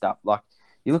their list up. Like,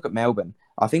 you look at Melbourne,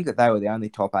 I think that they were the only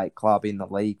top 8 club in the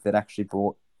league that actually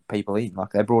brought people in.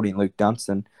 Like, they brought in Luke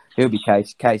Dunstan. He'll be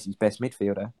Casey's best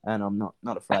midfielder, and I'm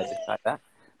not afraid to say that.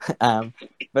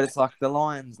 But it's like the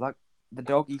Lions, like the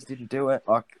Doggies didn't do it.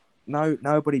 Like,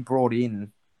 nobody brought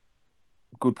in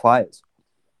good players.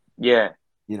 Yeah.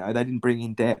 They didn't bring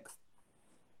in depth.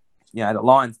 The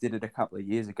Lions did it a couple of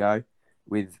years ago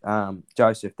with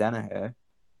Joseph Danaher,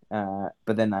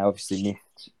 but then they obviously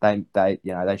missed.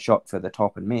 They shot for the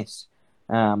top and missed.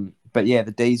 But yeah,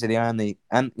 the D's are the only,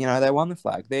 and they won the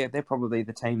flag. They're probably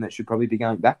the team that should probably be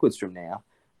going backwards from now,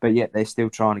 but yet they're still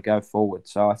trying to go forward.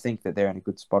 So I think that they're in a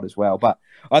good spot as well. But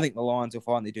I think the Lions will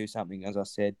finally do something, as I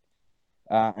said.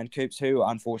 And Coops, who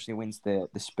unfortunately wins the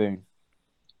spoon?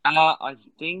 I'm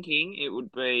thinking it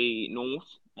would be North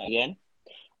again.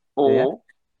 Or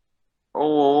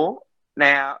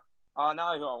now I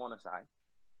know who I want to say,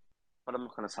 but I'm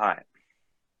not going to say it.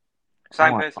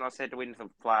 Same person I said to win the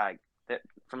flag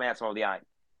from outside the 8.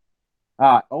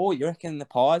 You reckon the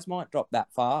Pies might drop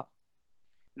that far?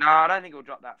 No, I don't think it'll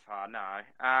drop that far. No,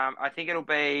 I think it'll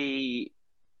be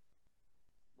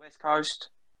West Coast.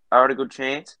 I had a good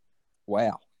chance.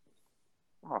 Wow.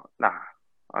 Oh, nah,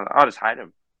 I just hate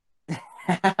them.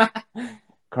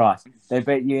 Christ, they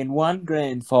beat you in one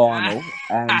grand final,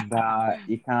 and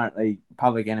you're currently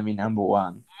public enemy number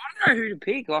one. I don't know who to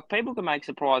pick. Like, people can make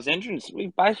surprise entrants.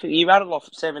 You rattled off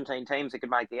 17 teams that could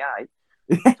make the 8.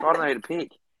 So I don't know who to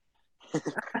pick.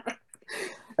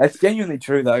 That's genuinely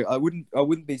true, though. I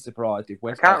wouldn't be surprised if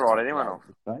West. I can't write anyone off.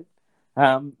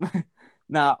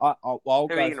 No, I'll Who are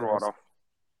go you going to write off?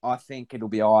 I think it'll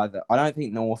be either. I don't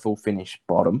think North will finish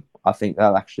bottom. I think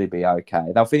they'll actually be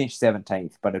okay. They'll finish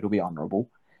 17th, but it'll be honourable.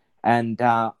 And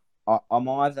I'm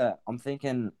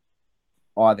thinking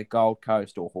either Gold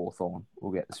Coast or Hawthorn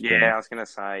will get the spin. Yeah, I was going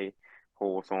to say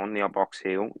Hawthorn, the Box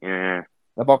Hill. Yeah,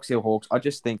 the Box Hill Hawks. I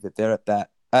just think that they're at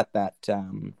that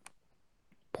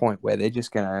point where they're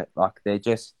just they're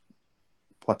just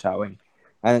plateauing,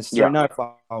 and it's through no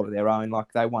fault of their own.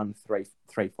 Like, they won three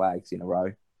flags in a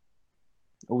row.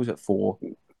 Or was it 4?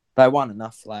 They won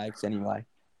enough flags anyway.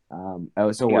 It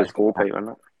was always 4, Pete, wasn't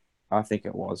it? I think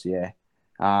it was, yeah.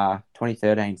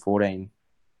 2013, 14.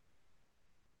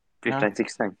 15,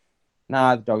 16.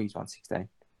 No, the Doggies won 16.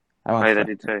 They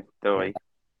did too. Doggy.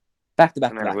 Back to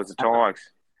back. And then it was the Tigers.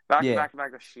 Back to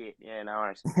back of shit. Yeah, no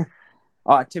worries.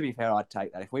 To be fair, I'd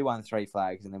take that. If we won 3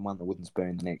 flags and then won the wooden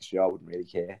spoon the next year, I wouldn't really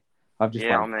care. I've just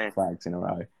won 3 flags in a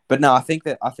row. But no, I think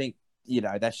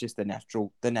that's just the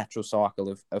natural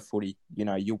cycle of footy.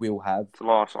 You will have it's a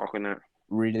life cycle, isn't it?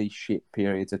 Really shit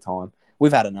periods of time.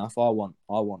 We've had enough. I want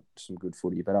some good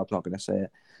footy, but I'm not going to see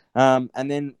it.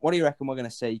 And then, what do you reckon we're going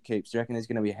to see, Coops? Do you reckon there's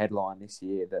going to be a headline this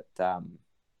year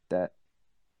that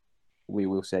we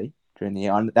will see during the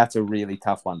year? And that's a really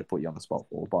tough one to put you on the spot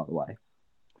for, by the way.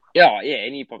 Yeah,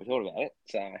 and you probably thought about it.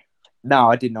 So no,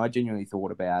 I didn't. I genuinely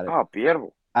thought about it. Oh,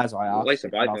 beautiful. As I asked. At least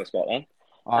I'm both on the spot then.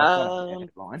 I've got a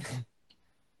headline.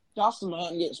 Justin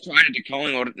Martin gets traded to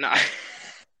Collingwood. No.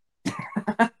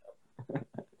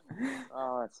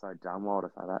 Oh, that's so dumb. Why would I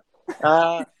say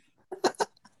that?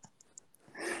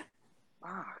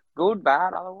 Good,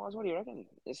 bad. Otherwise, what do you reckon?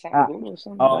 Is something good or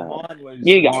something bad?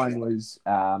 Mine was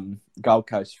Gold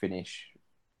Coast finish.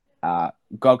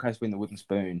 Gold Coast win the wooden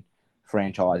spoon.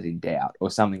 Franchise in doubt or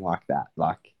something like that.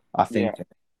 Like, I think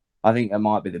it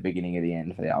might be the beginning of the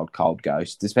end for the old Cold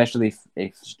Ghost, especially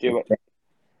if Stewart.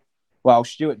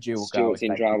 Stuart Dew will go. Stewart's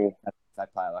in trouble. If they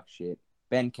play like shit.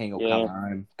 Ben King will come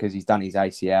home because he's done his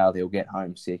ACL. He'll get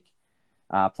homesick.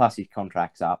 Plus his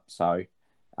contract's up, so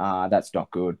that's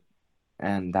not good.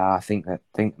 And I think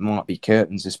it might be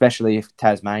curtains, especially if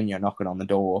Tasmania are knocking on the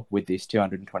door with this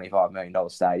 $225 million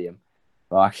stadium.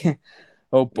 Like,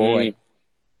 oh boy,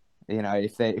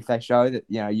 if they show that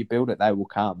you build it, they will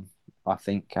come. I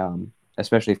think,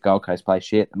 especially if Gold Coast play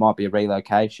shit, it might be a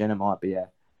relocation. It might be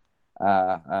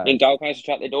in Gold Coast to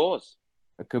shut their doors.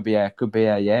 It could be an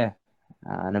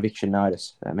eviction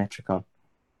notice at Metricon.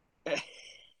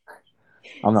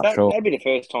 I'm not sure. That'd be the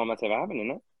first time that's ever happened,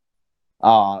 isn't it?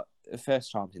 The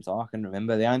first time since I can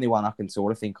remember. The only one I can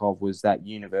sort of think of was that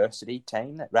university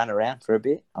team that ran around for a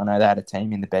bit. I know they had a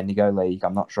team in the Bendigo League.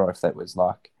 I'm not sure if that was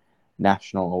like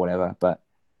national or whatever, but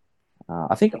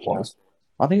I think it was.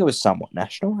 I think it was somewhat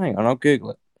national. Hang on, I'll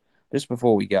Google it just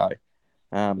before we go.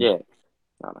 But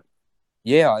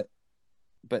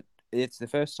it's the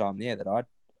first time, that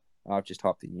I've just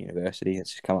typed in university.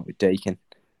 It's just come up with Deakin.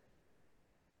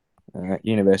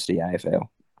 University AFL.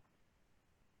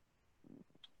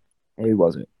 Who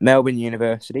was it? Melbourne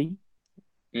University.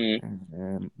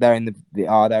 They're in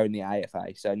the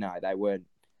AFA. So no, they weren't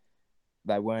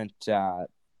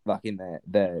like in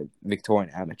the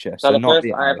Victorian Amateur. So the not first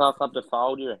the AFL club to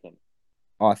fold, you reckon?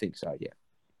 I think so. Yeah.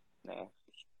 No.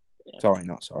 Yeah. Sorry,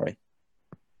 not sorry.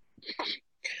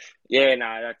 Yeah,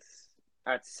 no,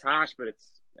 that's harsh, but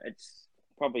it's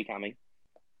probably coming.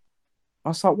 I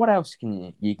was like, what else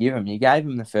can you give them? You gave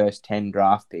them the first 10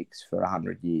 draft picks for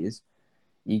 100 years.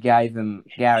 You gave them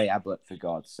Gary Ablett, for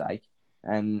God's sake.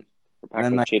 And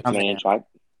then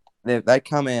they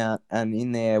come out and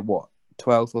in their,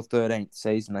 12th or 13th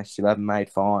season, they still haven't made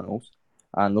finals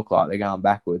and look like they're going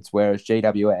backwards. Whereas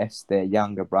GWS, their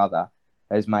younger brother,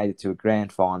 has made it to a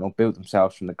grand final, built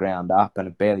themselves from the ground up and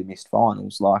have barely missed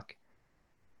finals. Like,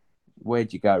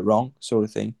 where'd you go wrong, sort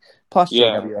of thing. Plus,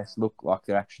 GWS look like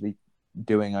they're actually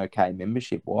doing okay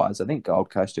membership-wise. I think Gold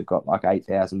Coast have got like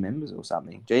 8,000 members or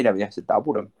something. GWS have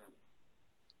doubled them.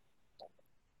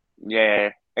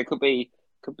 Yeah, it could be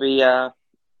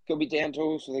down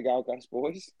tools for the Gold Coast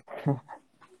boys.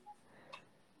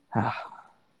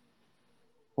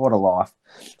 What a life!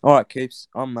 All right, Coops.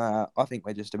 I think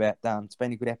we're just about done. It's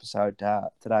been a good episode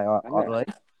today. I believe.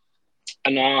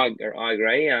 And I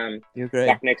agree. You agree?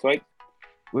 Back next week.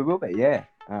 We will be. Yeah.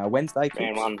 Wednesday.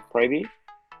 Round 1 preview.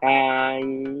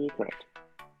 Correct.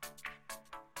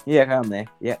 Yeah, okay, I'm there.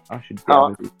 Yeah, I should be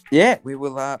All able to. Yeah, we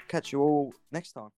will catch you all next time.